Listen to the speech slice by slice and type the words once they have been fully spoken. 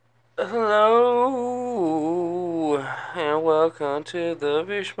Hello and welcome to the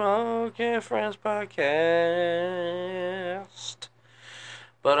Big Smoke and Friends podcast.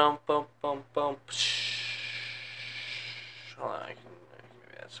 But bum bum bum. Hold on, maybe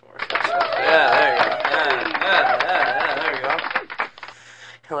add some more. Yeah, there you go. There you go.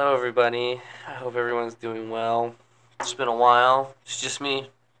 Hello, everybody. I hope everyone's doing well. It's been a while. It's just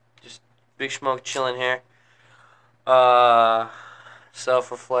me, just Big Smoke chilling here. Uh,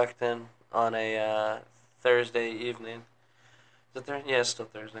 self-reflecting on a Thursday evening. Is it Thursday? Yeah, it's still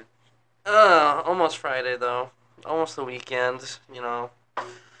Thursday. Almost Friday though. Almost the weekend.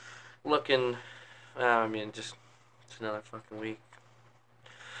 Looking. Just it's another fucking week.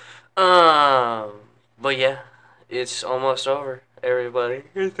 Um, but yeah, it's almost over. Everybody,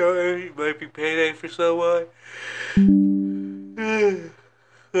 it might be payday for someone.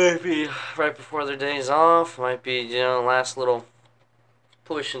 Might be right before their days off. Might be last little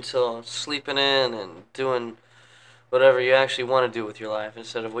push until sleeping in and doing whatever you actually want to do with your life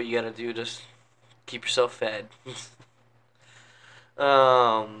instead of what you got to do just keep yourself fed.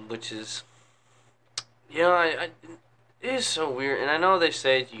 Which is, it is so weird. And I know they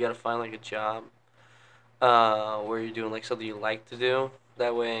say you got to find like a job, where you're doing like something you like to do.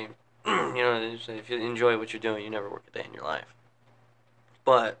 That way, if you enjoy what you're doing, you never work a day in your life.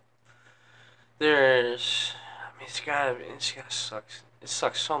 But it's gotta suck. It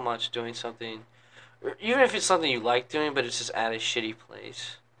sucks so much doing something, even if it's something you like doing, but it's just at a shitty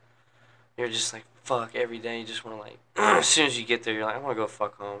place. You're just like, fuck, every day you just want to like, as soon as you get there, you're like, I want to go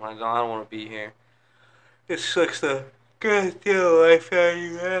fuck home. I don't want to be here. It sucks the goddamn life out of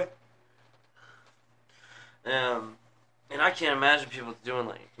you, man. And I can't imagine people doing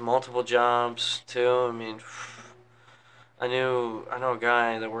like multiple jobs too. I mean, I know a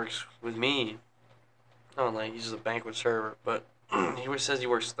guy that works with me. Oh, like he's a banquet server, but he says he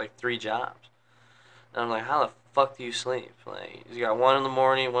works like 3 jobs. And I'm like, how the fuck do you sleep? Like, he's got one in the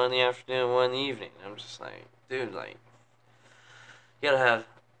morning, one in the afternoon, one in the evening. And I'm just like, dude, like, you gotta have.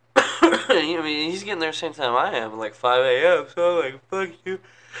 I mean, he's getting there the same time I am, like 5 a.m. So I'm like, fuck you.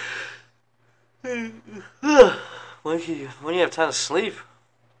 When you have time to sleep?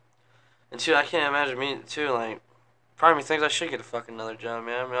 And two, I can't imagine me too. Like, part of me thinks I should get a fucking another job,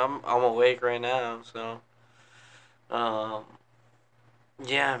 man. I mean, I'm awake right now, so. Um,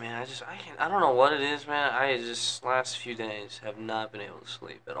 yeah, man. I don't know what it is, man. I just last few days have not been able to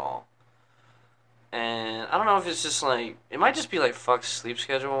sleep at all. And I don't know if it's just like, it might just be like fuck sleep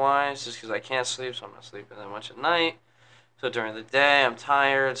schedule wise, just because I can't sleep, so I'm not sleeping that much at night. So during the day, I'm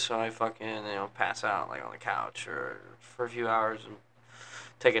tired, so I fucking, pass out like on the couch or for a few hours and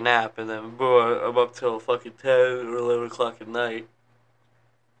take a nap, and then boom, I'm up till fucking 10 or 11 o'clock at night.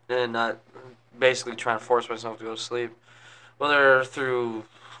 And not basically trying to force myself to go to sleep. Whether through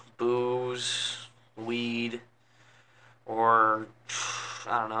booze, weed, or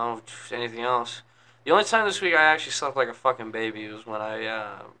I don't know, anything else. The only time this week I actually slept like a fucking baby was when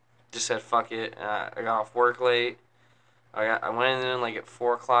I just said fuck it. I got off work late. I went in like at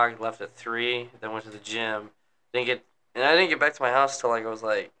 4 o'clock, left at 3, then went to the gym. I didn't get back to my house till like it was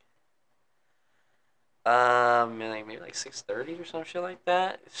like maybe like 6:30 or some shit like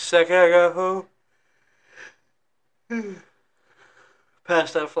that. Second I got home,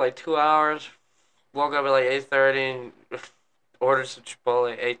 passed out for like 2 hours. Woke up at like 8:30. Ordered some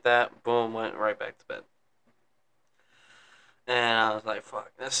Chipotle, ate that, boom, went right back to bed. And I was like,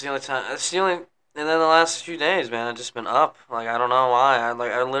 fuck, that's the only time. That's the only. And then the last few days, man, I've just been up. Like I don't know why. I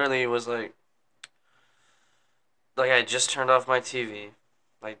literally was like I just turned off my TV.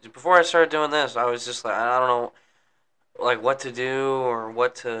 Like before I started doing this, I was just like I don't know, like what to do or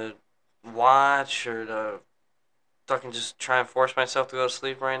what to watch or to fucking just try and force myself to go to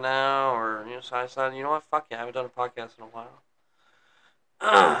sleep right now or So I decided, you know what, fuck yeah, I haven't done a podcast in a while.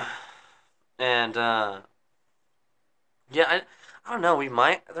 And yeah, I don't know.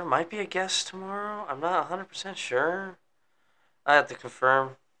 There might be a guest tomorrow. I'm not 100% sure. I have to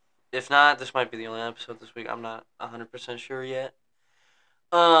confirm. If not, this might be the only episode this week. I'm not 100% sure yet.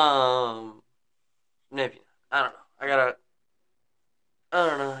 Um, Maybe not. I don't know. I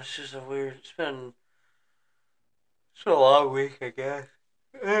don't know. It's just a weird. It's been a long week, I guess.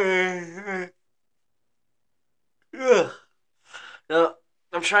 Ugh. No,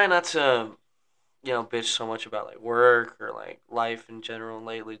 I'm trying not to bitch so much about like work or like life in general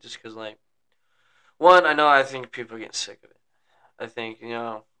lately, just because like one, I think people are getting sick of it. I think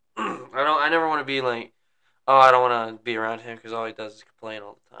I never want to be like, oh, I don't want to be around him because all he does is complain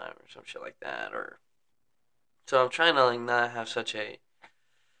all the time or some shit like that. Or so I'm trying to like not have such a,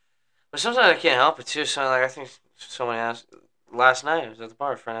 but sometimes I can't help it too. So like I think someone asked last night I was at the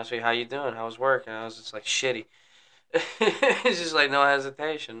bar. A friend asked me, "How you doing? How was work?" And I was just like, "Shitty." It's just like no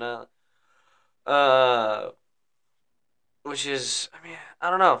hesitation, no. Uh, which is, I mean, I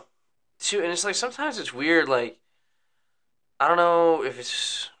don't know. Too, and it's like sometimes it's weird. Like I don't know if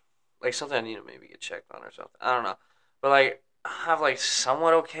it's like something I need to maybe get checked on or something. I don't know, but like I have like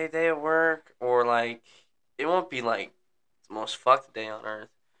somewhat okay day at work, or like it won't be like the most fucked day on earth.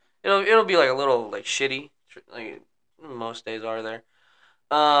 It'll be like a little like shitty, like most days are there.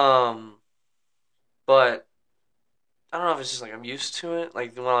 Um, but I don't know if it's just like I'm used to it,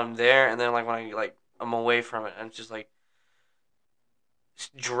 like when I'm there, and then like when I'm away from it, I'm just like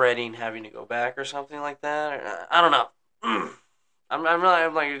dreading having to go back or something like that. I don't know. I'm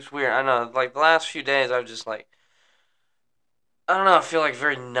like it's weird. I know. Like the last few days, I've just like I don't know. I feel like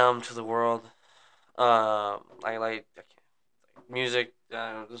very numb to the world. I can't, music.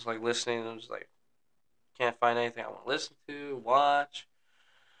 Just like listening. I'm just like can't find anything I want to listen to, watch.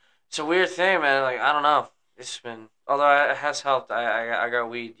 It's a weird thing, man. Like I don't know. It's been although it has helped. I got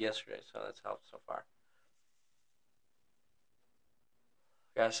weed yesterday, so that's helped so far.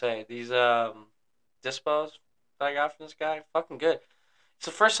 Gotta say these dispos that I got from this guy, fucking good. It's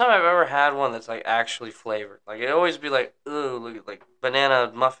the first time I've ever had one that's like actually flavored. Like it always be like, ooh, look at like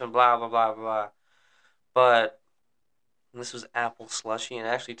banana muffin, blah blah blah blah. But this was apple slushy and it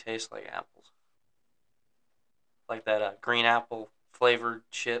actually tastes like apples, like that green apple flavored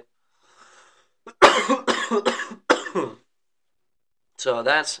shit. So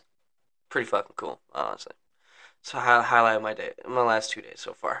that's pretty fucking cool, honestly. So I highlight my day, my last 2 days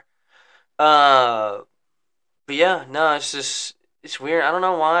so far. Uh, but yeah, no, it's just it's weird. I don't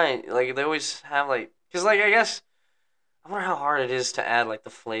know why. Like they always have like, cause like I guess I wonder how hard it is to add like the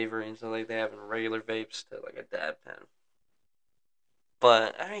flavor so like they have in regular vapes to like a dab pen.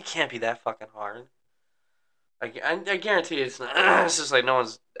 But I mean, it can't be that fucking hard. I guarantee it's not. It's just like no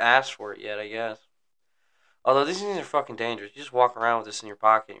one's asked for it yet. I guess. Although these things are fucking dangerous. You just walk around with this in your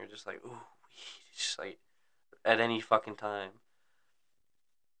pocket and you're just like, ooh, just like at any fucking time.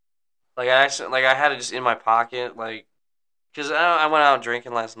 Like I had it just in my pocket, like because I went out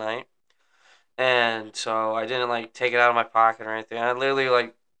drinking last night, and so I didn't like take it out of my pocket or anything. I literally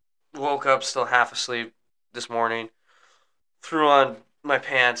like woke up still half asleep this morning, threw on my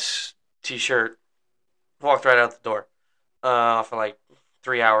pants, t-shirt, walked right out the door, for like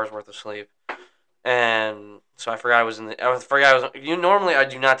 3 hours worth of sleep, and so I forgot I was in the. I forgot I was. You normally I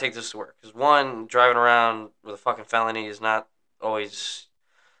do not take this to work because one driving around with a fucking felony is not always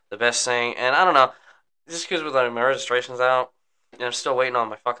the best thing, and I don't know, just because with like my registration's out, and I'm still waiting on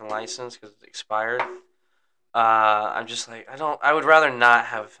my fucking license because it's expired. I'm just like I don't. I would rather not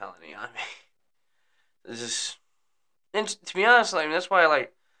have a felony on me. It's just and to be honest, like that's why I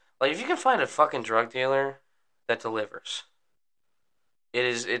like if you can find a fucking drug dealer that delivers,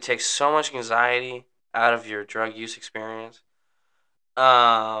 it takes so much anxiety out of your drug use experience.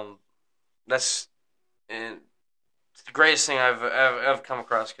 Um, that's and it's the greatest thing I've come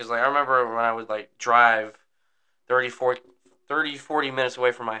across because like I remember when I would like drive 30 40 30 40 minutes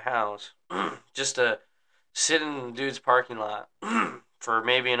away from my house just to sit in the dude's parking lot for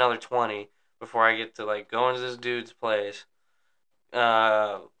maybe another 20 before I get to like go into this dude's place.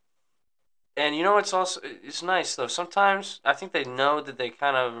 Uh, and you know it's nice though. Sometimes I think they know that they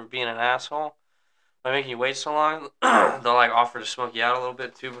kind of are being an asshole by making you wait so long. They'll like offer to smoke you out a little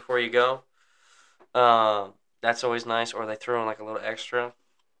bit too before you go. Um, that's always nice. Or they throw in like a little extra.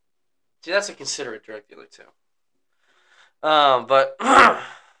 See, that's a considerate drug dealer too. But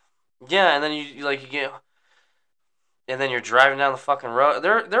yeah, and then you like you get, and then you're driving down the fucking road.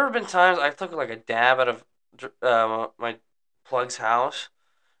 There have been times I took like a dab out of my plug's house,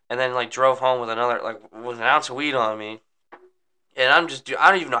 and then like drove home with another like with an ounce of weed on me, and I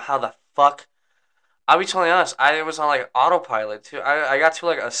don't even know how the fuck. I'll be totally honest. I was on like autopilot too. I got to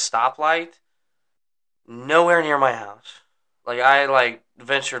like a stoplight, nowhere near my house. Like I like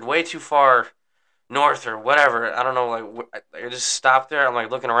ventured way too far north or whatever. I don't know. Like I just stopped there. I'm like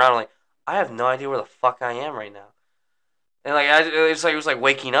looking around. I'm like I have no idea where the fuck I am right now. And like it's like it was like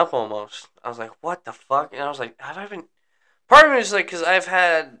waking up almost. I was like, what the fuck? And I was like, have I been? Part of me is like, because I've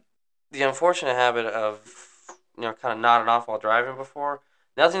had the unfortunate habit of kind of nodding off while driving before.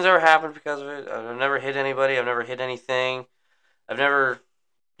 Nothing's ever happened because of it. I've never hit anybody. I've never hit anything. I've never,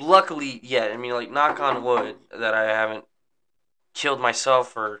 luckily yet. I mean, like knock on wood, that I haven't killed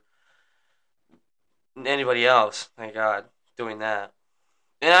myself or anybody else. Thank God, doing that.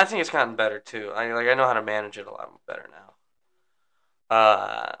 And I think it's gotten better too. I know how to manage it a lot better now.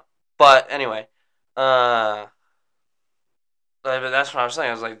 Uh, but anyway, uh, but that's what I was saying.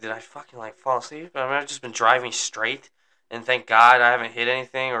 I was like, did I fucking like fall asleep? I mean, I've just been driving straight and thank God I haven't hit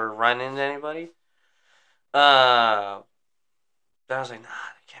anything or run into anybody. Uh, I was like, nah,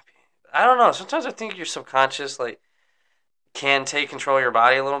 that can't be. I don't know. Sometimes I think your subconscious like can take control of your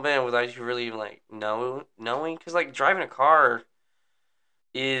body a little bit without you really even like knowing. Because like driving a car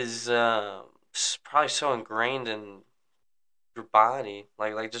is probably so ingrained in your body,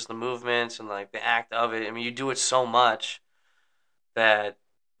 like just the movements and like the act of it. I mean, you do it so much that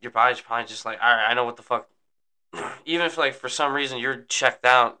your body's probably just like, all right, I know what the fuck. Even if like for some reason you're checked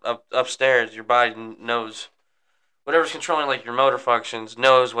out upstairs, your body knows whatever's controlling like your motor functions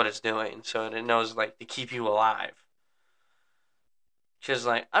knows what it's doing, so it knows like to keep you alive. Because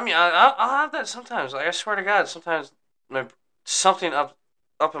like I mean, I'll have that sometimes. Like I swear to God, sometimes my something up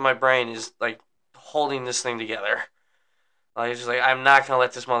in my brain is like holding this thing together. Like it's just like I'm not gonna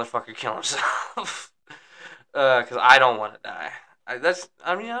let this motherfucker kill himself. Because I don't want to die. I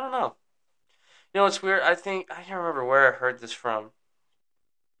mean I don't know. You know it's weird. I think I can't remember where I heard this from.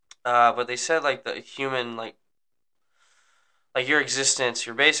 But they said like the human like your existence,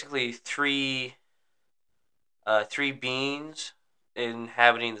 you're basically three beings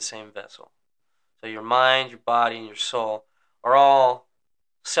inhabiting the same vessel. So your mind, your body, and your soul are all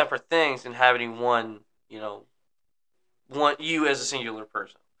separate things inhabiting one, one you as a singular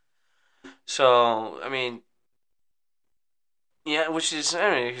person. So I mean, yeah, which is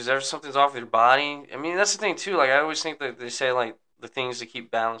I mean, because there's something's off with your body. I mean, that's the thing too. Like I always think that they say like the things to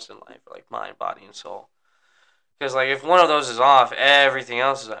keep balanced in life are like mind, body, and soul. Because like if one of those is off, everything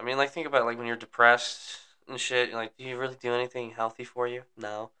else is. I mean, like think about like when you're depressed and shit. Like, do you really do anything healthy for you?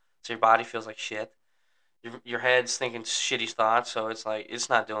 No. So your body feels like shit. Your head's thinking shitty thoughts, so it's like it's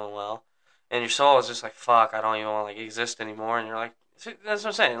not doing well, and your soul is just like fuck. I don't even want to like exist anymore. And you're like, that's what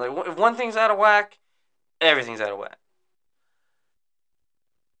I'm saying. Like if one thing's out of whack, everything's out of whack.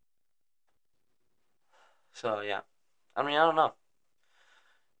 So yeah, I mean I don't know.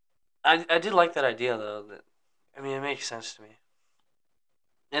 I did like that idea though. That I mean it makes sense to me.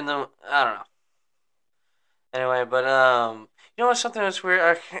 And then I don't know. Anyway, but you know what's something that's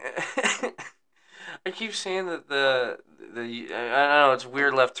weird? I keep saying that the I know it's a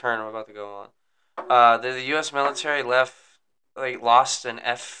weird left turn I'm about to go on. The U.S. military lost an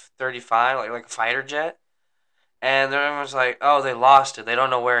F-35 like a fighter jet, and everyone's like, oh they lost it. They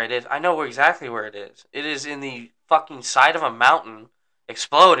don't know where it is. I know exactly where it is. It is in the fucking side of a mountain,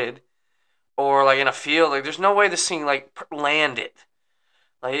 exploded, or like in a field. Like there's no way this thing like landed.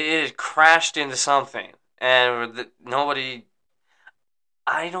 Like it crashed into something, and nobody.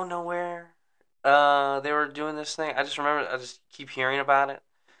 I don't know where they were doing this thing. I just remember. I just keep hearing about it,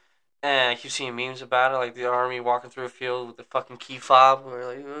 and I keep seeing memes about it, like the army walking through a field with the fucking key fob. And we're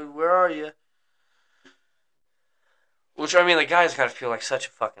like, where are you? Which I mean, the guy's got to feel like such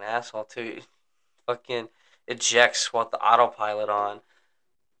a fucking asshole too. Fucking ejects while the autopilot on.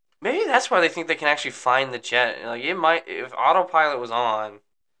 Maybe that's why they think they can actually find the jet. Like it might, if autopilot was on,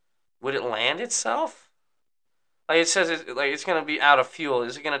 would it land itself? Like it says, it's gonna be out of fuel.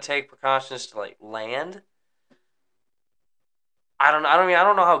 Is it gonna take precautions to like land? I don't. I don't mean. I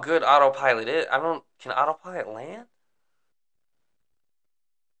don't know how good autopilot is. I don't. Can autopilot land?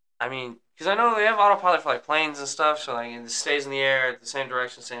 I mean, because I know they have autopilot for like planes and stuff, so like it stays in the air at the same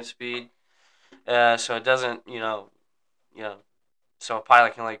direction, same speed. So it doesn't. So a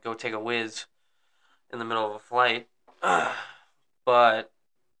pilot can like go take a whiz in the middle of a flight. But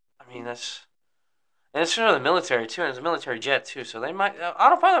I mean that's. And it's for the military too, and it's a military jet too, so they might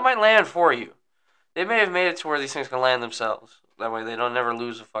autopilot might land for you. They may have made it to where these things can land themselves. That way they don't never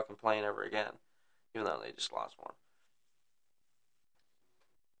lose a fucking plane ever again. Even though they just lost one.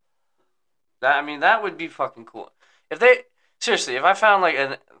 That would be fucking cool. If they seriously, if I found like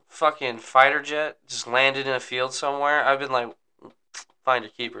a fucking fighter jet just landed in a field somewhere, I've been like, find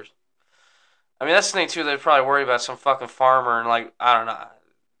your keepers. I mean that's the thing too. They're probably worried about some fucking farmer and like I don't know.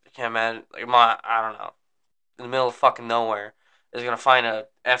 I can't imagine like I don't know in the middle of fucking nowhere is gonna find a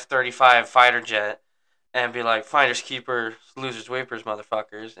F-35 fighter jet and be like, finders keepers, losers weepers,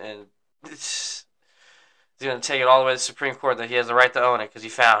 motherfuckers, and he's gonna take it all the way to the Supreme Court that he has the right to own it because he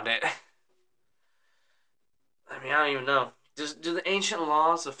found it. I mean, I don't even know. Do the ancient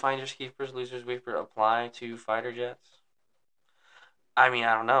laws of finders keepers, losers weepers apply to fighter jets? I mean,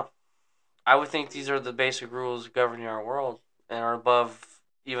 I don't know. I would think these are the basic rules governing our world and are above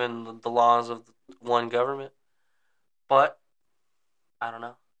even the laws of one government. But I don't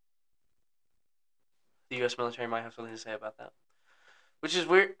know. The U.S. military might have something to say about that. Which is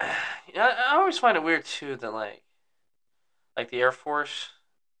weird. I always find it weird too that like the Air Force,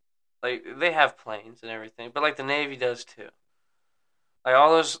 like they have planes and everything, but like the Navy does too. Like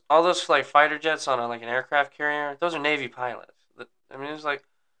all those like fighter jets on like an aircraft carrier, those are Navy pilots. I mean, it's like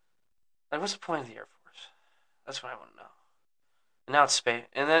what's the point of the Air Force? That's what I want to know. And now it's space,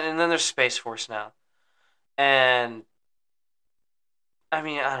 and then there's Space Force now, and I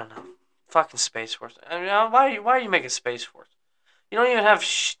mean I don't know, fucking Space Force. I mean, why are you making Space Force? You don't even have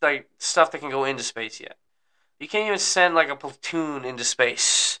like stuff that can go into space yet. You can't even send like a platoon into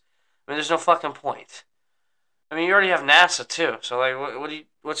space. I mean, there's no fucking point. I mean, you already have NASA too. So like, what do you?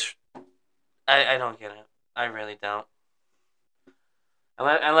 What's? I don't get it. I really don't.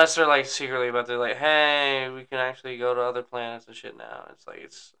 Unless they're like secretly about they're like, hey, we can actually go to other planets and shit now. It's like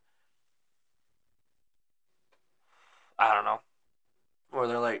it's I don't know. Or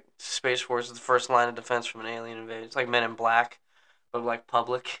they're like Space Force is the first line of defense from an alien invasion. It's like Men in Black, but like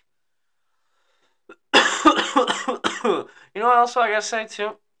public. You know what else I gotta say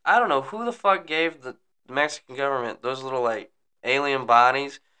too? I don't know who the fuck gave the Mexican government those little like alien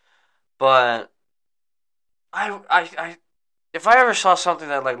bodies, but I if I ever saw something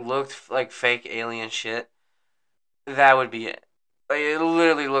that like looked like fake alien shit, that would be it. Like it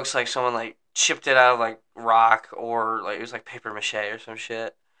literally looks like someone like chipped it out of like rock or like it was like paper mache or some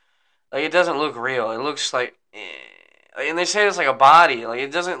shit. Like it doesn't look real. It looks like, and they say it's like a body. Like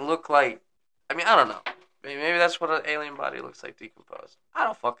it doesn't look like. I mean, I don't know. Maybe that's what an alien body looks like decomposed. I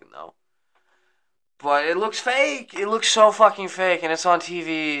don't fucking know. But it looks fake. It looks so fucking fake, and it's on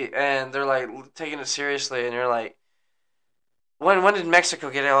TV, and they're like taking it seriously, and you're like, when did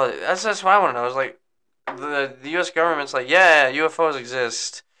Mexico get all? That's what I want to know. It's like the U.S. government's like, yeah, UFOs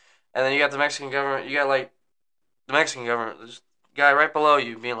exist, and then you got the Mexican government. You got like the Mexican government, this guy right below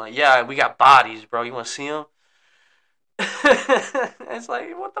you, being like, yeah, we got bodies, bro. You want to see them? It's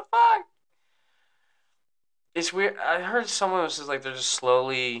like, what the fuck? It's weird. I heard someone was just like they're just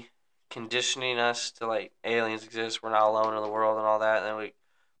slowly conditioning us to like aliens exist. We're not alone in the world and all that. And then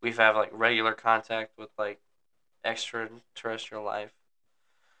we have like regular contact with like extraterrestrial life,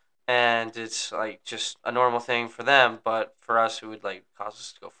 and it's like just a normal thing for them. But for us, it would like cause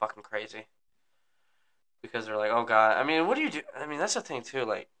us to go fucking crazy because they're like, oh god. I mean, what do you do? I mean, that's the thing too.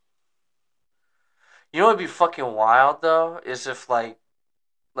 Like, you know, what'd be fucking wild though is if like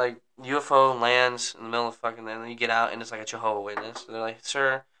UFO lands in the middle of fucking, and then you get out and it's like a Jehovah Witness. And they're like,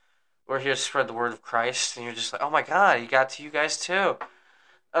 sir, we're here to spread the word of Christ, and you're just like, oh my god, he got to you guys too.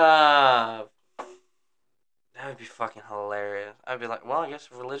 Uh, that would be fucking hilarious. I'd be like, well, I guess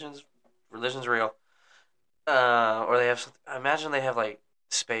religion's real. Or they have something. Imagine they have like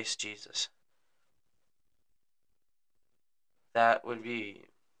space Jesus. That'd be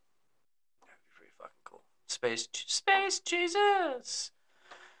pretty fucking cool. Space Jesus.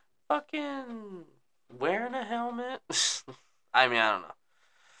 Fucking wearing a helmet. I mean, I don't know.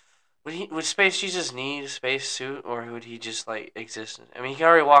 Would Space Jesus need a space suit, or would he just like exist? I mean, he can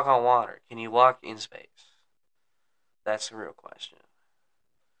already walk on water. Can he walk in space? That's the real question.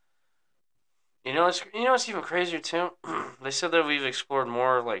 You know what's even crazier too? They said that we've explored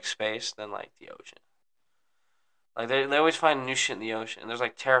more of like space than like the ocean. Like they always find new shit in the ocean. There's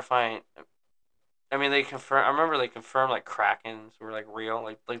like terrifying. I mean, they confirm. I remember they confirmed like krakens were like real,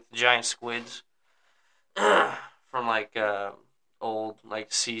 like the giant squids from like old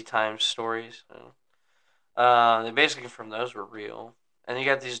like sea times stories. They basically confirmed those were real, and you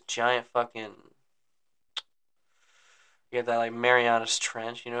got these giant fucking. You got that like Marianas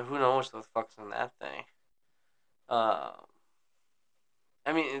Trench. You know who knows what the fuck's in that thing. Uh,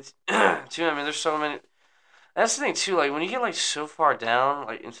 I mean it's too. I mean there's so many. That's the thing too. Like when you get like so far down,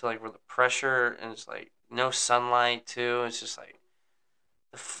 like into like where the pressure and it's like no sunlight too. It's just like,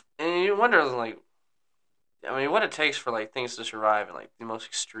 and you wonder like, I mean, what it takes for like things to survive in like the most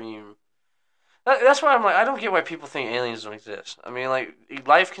extreme. That's why I'm like, I don't get why people think aliens don't exist. I mean, like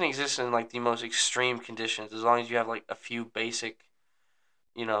life can exist in like the most extreme conditions as long as you have like a few basic,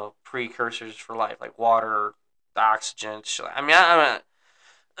 precursors for life, like water, oxygen. Shit. I mean,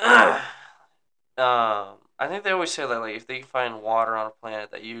 I think they always say that like if they can find water on a planet,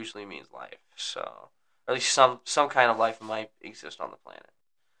 that usually means life. So, or at least some kind of life might exist on the planet.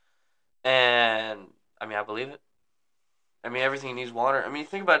 And I mean, I believe it. I mean, everything needs water. I mean,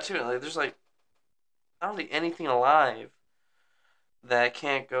 think about it too. Like, there's like I don't think anything alive that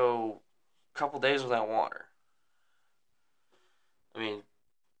can't go a couple days without water. I mean,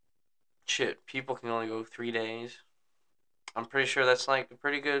 shit, people can only go 3 days. I'm pretty sure that's like a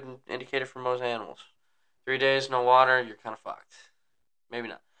pretty good indicator for most animals. 3 days, no water, you're kind of fucked. Maybe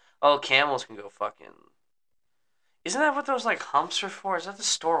not. Oh, camels can go fucking. Isn't that what those like humps are for? Is that to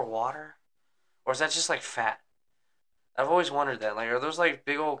store water, or is that just like fat? I've always wondered that. Like, are those like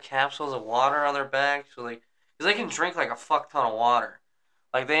big old capsules of water on their back? So like, cause they can drink like a fuck ton of water.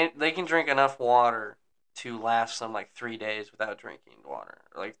 Like they can drink enough water to last them like 3 days without drinking water,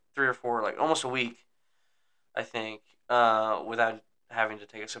 or like 3 or 4, like almost a week, I think, without having to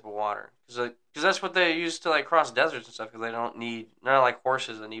take a sip of water, because that's what they use to like cross deserts and stuff. Because they're not like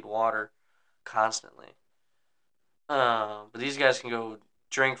horses that need water constantly. But these guys can go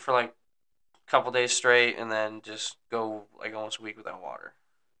drink for like a couple days straight and then just go like almost a week without water.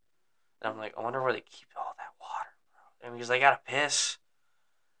 And I'm like, I wonder where they keep all that water, bro. And because they gotta piss.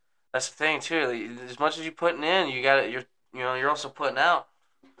 That's the thing too. As much as you're putting in, you're also putting out.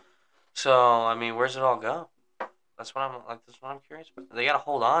 So I mean, where's it all go? That's what I'm curious about. They gotta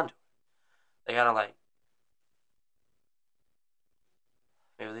hold on to it. They gotta like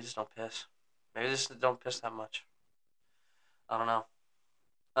maybe they just don't piss. Maybe they just don't piss that much. I don't know.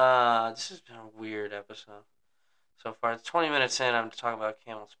 This has been a weird episode so far. It's 20 minutes in. I'm talking about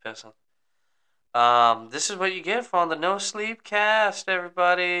camels pissing. This is what you get from the No Sleep Cast,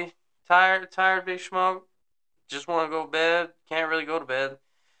 everybody. Tired, Big Smoke. Just want to go to bed. Can't really go to bed.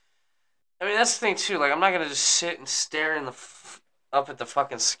 I mean, that's the thing too. Like, I'm not gonna just sit and stare up at the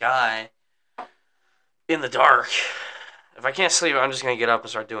fucking sky in the dark. If I can't sleep, I'm just gonna get up and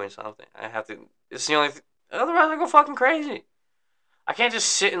start doing something. I have to. It's the only. Otherwise, I go fucking crazy. I can't just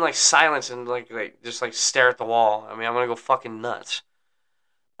sit in like silence and like just like stare at the wall. I mean, I'm gonna go fucking nuts.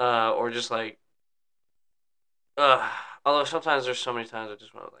 Or just like, uh. Although sometimes there's so many times I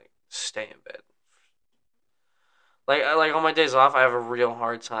just want to like stay in bed. Like on my days off, I have a real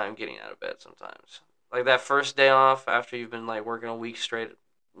hard time getting out of bed sometimes. Like that first day off after you've been like working a week straight,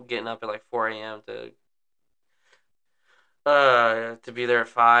 getting up at like 4 a.m. to be there at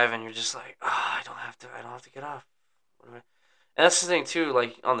 5, and you're just like, oh, I don't have to get up. And that's the thing too.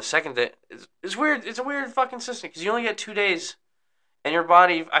 Like on the second day, it's weird. It's a weird fucking system because you only get 2 days, and your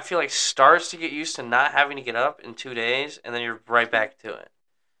body, I feel like, starts to get used to not having to get up in 2 days, and then you're right back to it.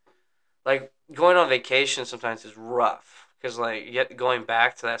 Like going on vacation sometimes is rough because like yet going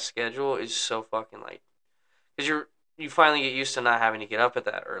back to that schedule is so fucking like because you finally get used to not having to get up at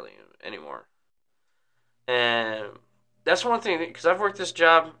that early anymore. And that's one thing because I've worked this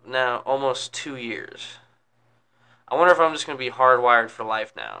job now almost 2 years. I wonder if I'm just gonna be hardwired for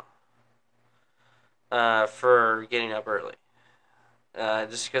life now. For getting up early.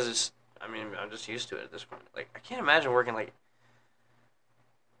 Just because it's. I mean, I'm just used to it at this point. Like I can't imagine working like.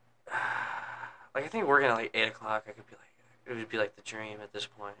 Like I think working at like 8 o'clock, I could be like it would be like the dream at this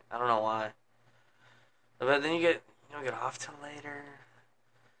point. I don't know why. But then you don't get off till later.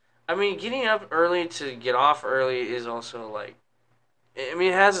 I mean, getting up early to get off early is also like. I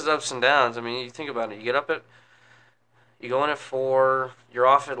mean, it has its ups and downs. I mean, you think about it. You go in at 4. You're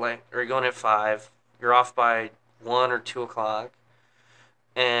off at like, or you go in at 5. You're off by 1 or 2 o'clock,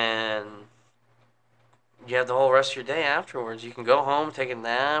 and you have the whole rest of your day afterwards. You can go home, take a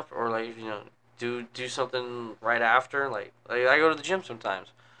nap, or like do something right after. Like I go to the gym sometimes,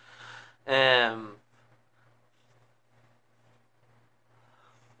 and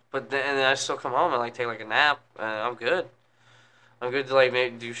and then I still come home and like take like a nap. I'm good. I'm good to like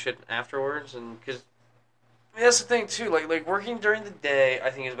maybe do shit afterwards, and because that's the thing too. Like working during the day,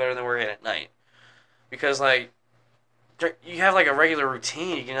 I think is better than working at night because like you have like a regular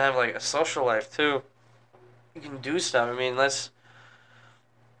routine. You can have like a social life too. You can do stuff. I mean,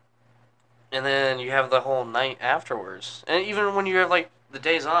 and then you have the whole night afterwards. And even when you have like the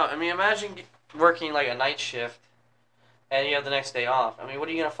days off, I mean, imagine working like a night shift and you have the next day off. I mean, what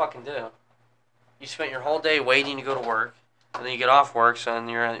are you gonna fucking do? You spent your whole day waiting to go to work, and then you get off work, so then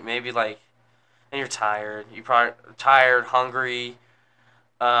you're maybe like, and you're tired. You probably tired, hungry.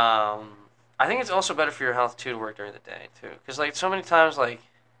 I think it's also better for your health too to work during the day too, because like so many times like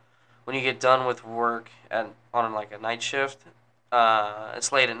when you get done with work on like a night shift,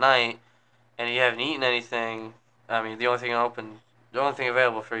 it's late at night, and you haven't eaten anything. I mean, the only thing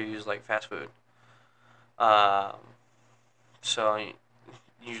available for you is like fast food. Um, so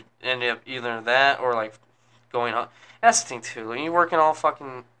you end up either that or like going home. That's the thing too. When you're working all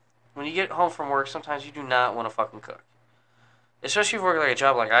fucking, when you get home from work, sometimes you do not want to fucking cook. Especially if you work like a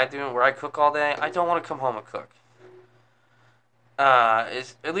job like I do, where I cook all day. I don't want to come home and cook.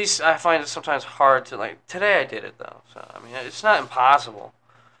 At least I find it sometimes hard to like. Today I did it though, so I mean it's not impossible.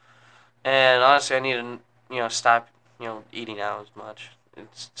 And honestly, I need to stop eating out as much.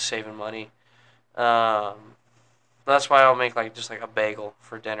 It's saving money. That's why I'll make like just like a bagel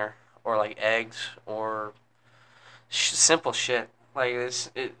for dinner or like eggs or simple shit. Like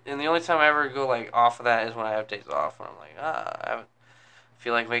and the only time I ever go like off of that is when I have days off. When I'm like I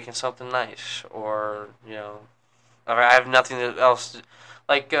feel like making something nice or I have nothing else.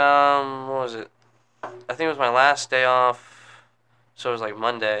 Like what was it? I think it was my last day off So it was like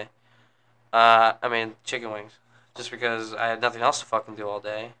Monday. I made chicken wings, just because I had nothing else to fucking do all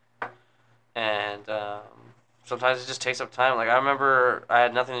day, and sometimes it just takes up time. Like I remember I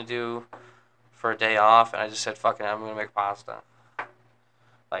had nothing to do for a day off, and I just said, "Fuck it, I'm gonna make pasta."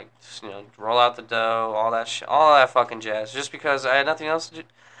 Like just, roll out the dough, all that shit, all that fucking jazz. Just because I had nothing else to do.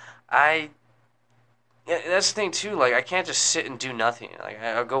 I Yeah, that's the thing too. Like I can't just sit and do nothing. Like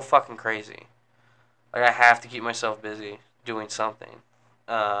I'll go fucking crazy. Like I have to keep myself busy doing something.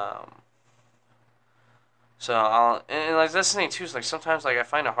 Um, so and like that's the thing too. Is like sometimes like I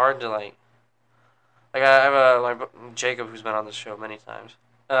find it hard to I have Jacob who's been on this show many times.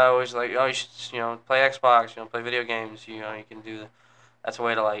 Always like, oh, you should play Xbox, play video games. You can do that's a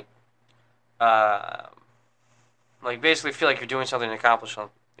way to uh, basically feel like you're doing something,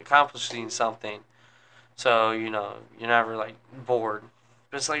 accomplishing something. So you're never like bored.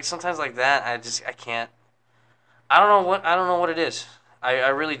 But it's like sometimes like that, I can't. I don't know what it is. I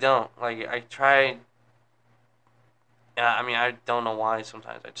really don't. Like I try. I mean I don't know why.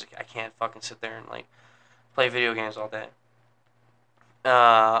 Sometimes I can't fucking sit there and like play video games all day.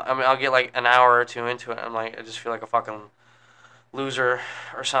 I mean I'll get like an hour or two into it. I'm like I just feel like a fucking loser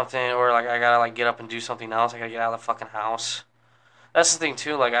or something, or like I gotta like get up and do something else. I gotta get out of the fucking house. That's the thing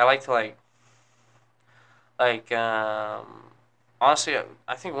too. Like I like to like honestly,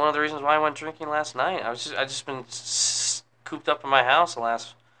 I think one of the reasons why I went drinking last night, I just been cooped up in my house the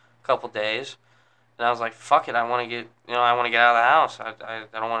last couple days, and I was like, fuck it, I want to get I want to get out of the house. I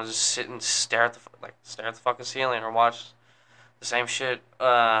don't want to just sit and stare at the fucking ceiling or watch the same shit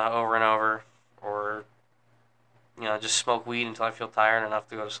over and over, or just smoke weed until I feel tired enough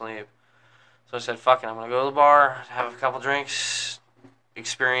to go to sleep. So I said, fuck it, I'm gonna go to the bar, have a couple drinks,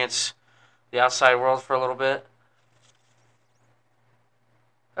 experience the outside world for a little bit.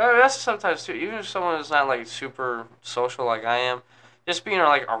 That's sometimes too. Even if someone is not like super social like I am, just being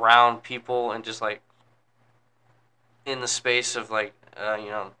like around people and just like in the space of like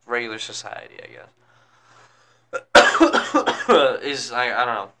regular society, I guess, is I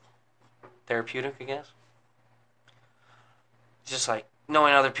don't know, therapeutic, I guess. Just like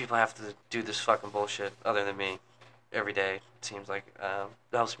knowing other people have to do this fucking bullshit other than me every day. It seems like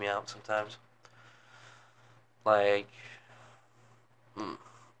helps me out sometimes. Like, I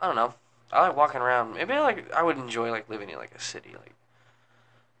don't know. I like walking around. Maybe I would enjoy like living in like a city, like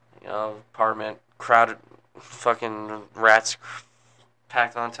apartment, crowded, fucking rats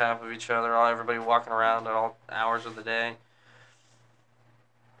packed on top of each other, everybody walking around at all hours of the day.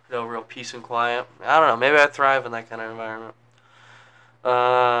 No real peace and quiet. I don't know. Maybe I'd thrive in that kind of environment.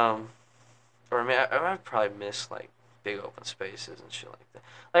 Or I'd probably miss like big open spaces and shit like that.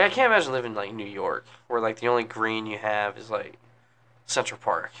 Like I can't imagine living in like New York, where like the only green you have is like Central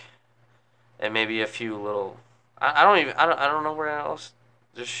Park, and maybe a few little. I don't know where else.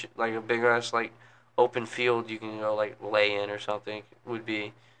 Just like a big ass like open field you can go like lay in or something would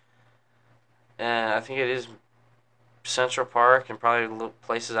be. And I think it is Central Park and probably little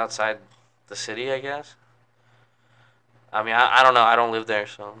places outside the city, I guess. I mean, I don't know. I don't live there,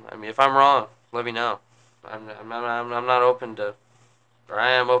 so I mean, if I'm wrong, let me know. I'm not open to, or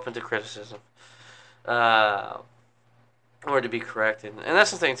I am open to criticism, uh, or to be corrected. And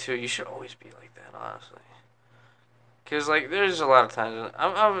that's the thing too. You should always be like that, honestly. Cause like there's a lot of times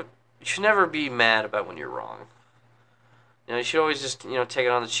you should never be mad about when you're wrong. You should always just take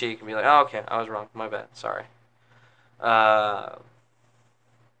it on the cheek and be like, oh okay, I was wrong, my bad, sorry. Cause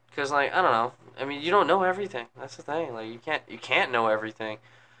like I don't know. I mean, you don't know everything. That's the thing. Like you can't know everything,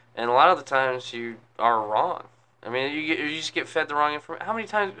 and a lot of the times you are wrong. I mean, you just get fed the wrong information.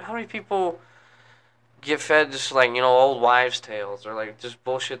 How many people get fed just like old wives' tales or like just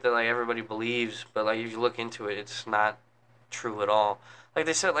bullshit that like everybody believes, but like if you look into it, it's not true at all. Like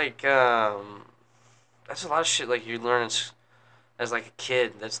they said, like that's a lot of shit like you learn as like a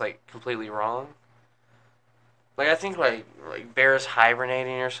kid that's like completely wrong. Like I think like bears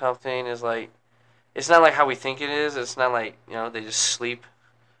hibernating or something is like it's not like how we think it is. It's not like they just sleep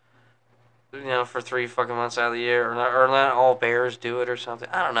for 3 fucking months out of the year, or not all bears do it or something.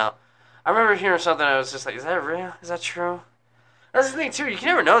 I don't know. I remember hearing something. I was just like, is that real? Is that true? That's the thing too. You can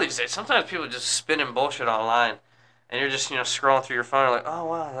never know these days. Sometimes people just spinning bullshit online, and you're just scrolling through your phone, and like, oh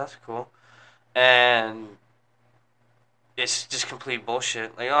wow, that's cool, and it's just complete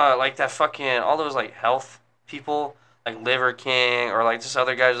bullshit. Like like that fucking all those like health people, like Liver King, or like just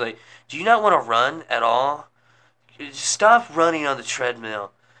other guys like, do you not want to run at all? Stop running on the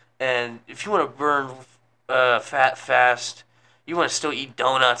treadmill, and if you want to burn fat fast, you want to still eat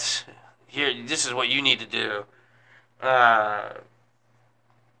donuts. Here, this is what you need to do. I'm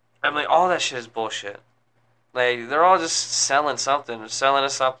like, all that shit is bullshit. Like they're all just selling something, or selling a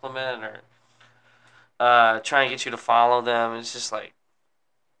supplement, or trying to get you to follow them. It's just like,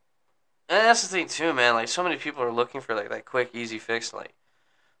 and that's the thing too, man. Like so many people are looking for like that quick, easy fix, to, like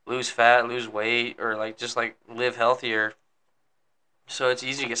lose fat, lose weight, or like just like live healthier. So it's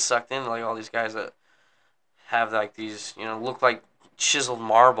easy to get sucked into like all these guys that have like these, look like chiseled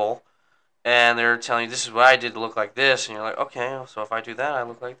marble, and they're telling you this is what I did to look like this, and you're like, okay, so if I do that, I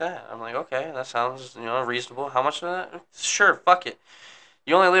look like that. I'm like, okay, that sounds reasonable. How much of that? Sure, fuck it.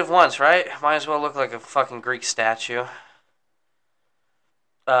 You only live once, right? Might as well look like a fucking Greek statue.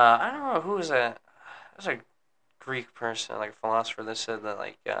 I don't know who was that. There's a Greek person, like a philosopher, that said that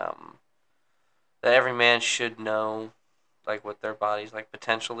like that every man should know like what their body's like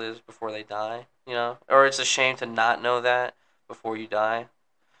potential is before they die. Or it's a shame to not know that before you die,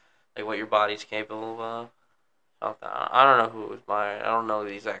 like what your body's capable of. I don't know who it was by. I don't know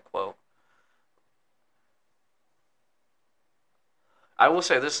the exact quote. I will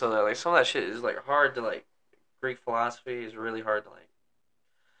say this though, that like some of that shit is like hard to like. Greek philosophy is really hard to like.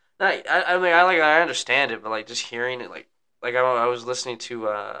 I mean I understand it, but like just hearing it I was listening to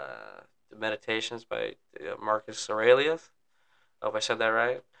the Meditations by Marcus Aurelius. I hope I said that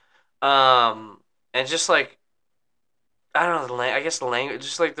right. And just like I don't know I guess the language,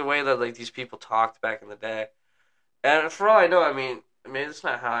 just like the way that like these people talked back in the day. And for all I know, I mean it's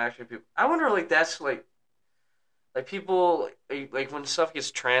not how actually people. I wonder like that's like people like when stuff gets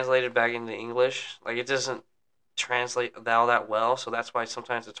translated back into English, like it doesn't translate all that well, so that's why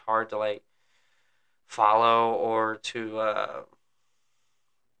sometimes it's hard to like follow or to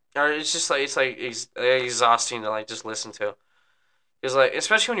or it's just like exhausting to like just listen to. Because like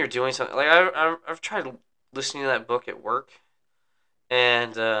especially when you're doing something like I've tried listening to that book at work,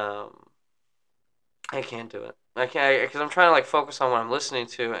 and I can't do it. I can't because I'm trying to like focus on what I'm listening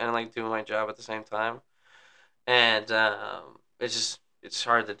to and like doing my job at the same time, and it's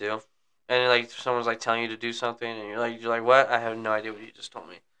hard to do. And like someone's like telling you to do something, and you're like what? I have no idea what you just told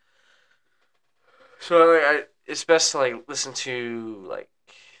me. So it's best to like listen to like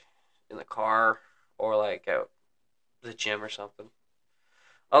in the car or like at the gym or something.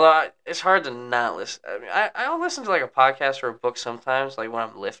 Although it's hard to not listen. I mean, I'll listen to like a podcast or a book sometimes, like when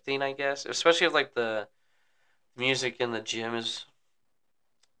I'm lifting, I guess. Especially if like the music in the gym is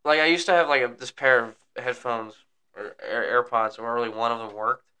like I used to have like this pair of headphones or AirPods, where only one of them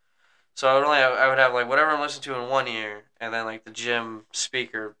worked. So I would have like whatever I'm listening to in one ear, and then like the gym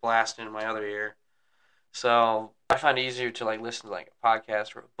speaker blasting in my other ear. So I find it easier to like listen to like a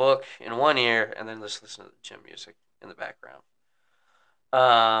podcast or a book in one ear, and then just listen to the gym music in the background.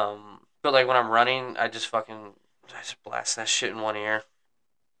 But like when I'm running, I just blast that shit in one ear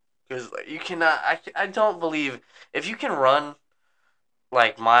because like, you cannot. I don't believe if you can run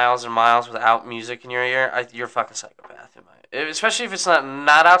like miles and miles without music in your ear, you're a fucking psychopath. Especially if it's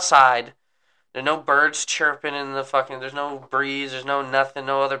not outside. There's no birds chirping in the fucking. There's no breeze. There's no nothing.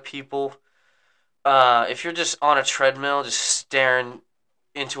 No other people. If you're just on a treadmill, just staring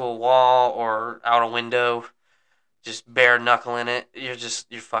into a wall or out a window, just bare knuckling it, you're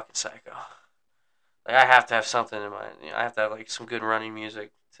fucking psycho. Like I have to have something in my, I have to have like some good running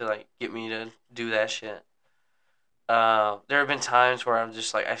music to like get me to do that shit. There have been times where I'm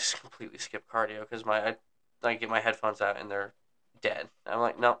just like I just completely skip cardio because I get my headphones out and they're dead. I'm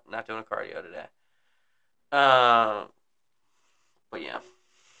like, nope, not doing cardio today. Um, but yeah.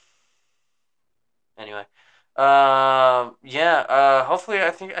 Anyway, yeah. Hopefully, I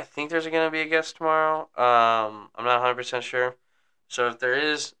think there's gonna be a guest tomorrow. I'm not 100% sure. So if there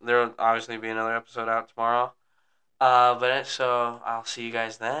is, there will obviously be another episode out tomorrow. So I'll see you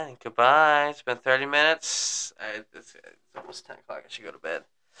guys then. Goodbye. It's been 30 minutes. It's almost 10 o'clock. I should go to bed.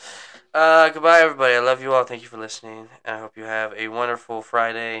 Goodbye, everybody. I love you all. Thank you for listening. And I hope you have a wonderful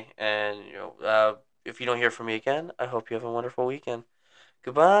Friday. And if you don't hear from me again, I hope you have a wonderful weekend.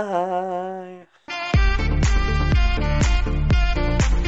 Goodbye.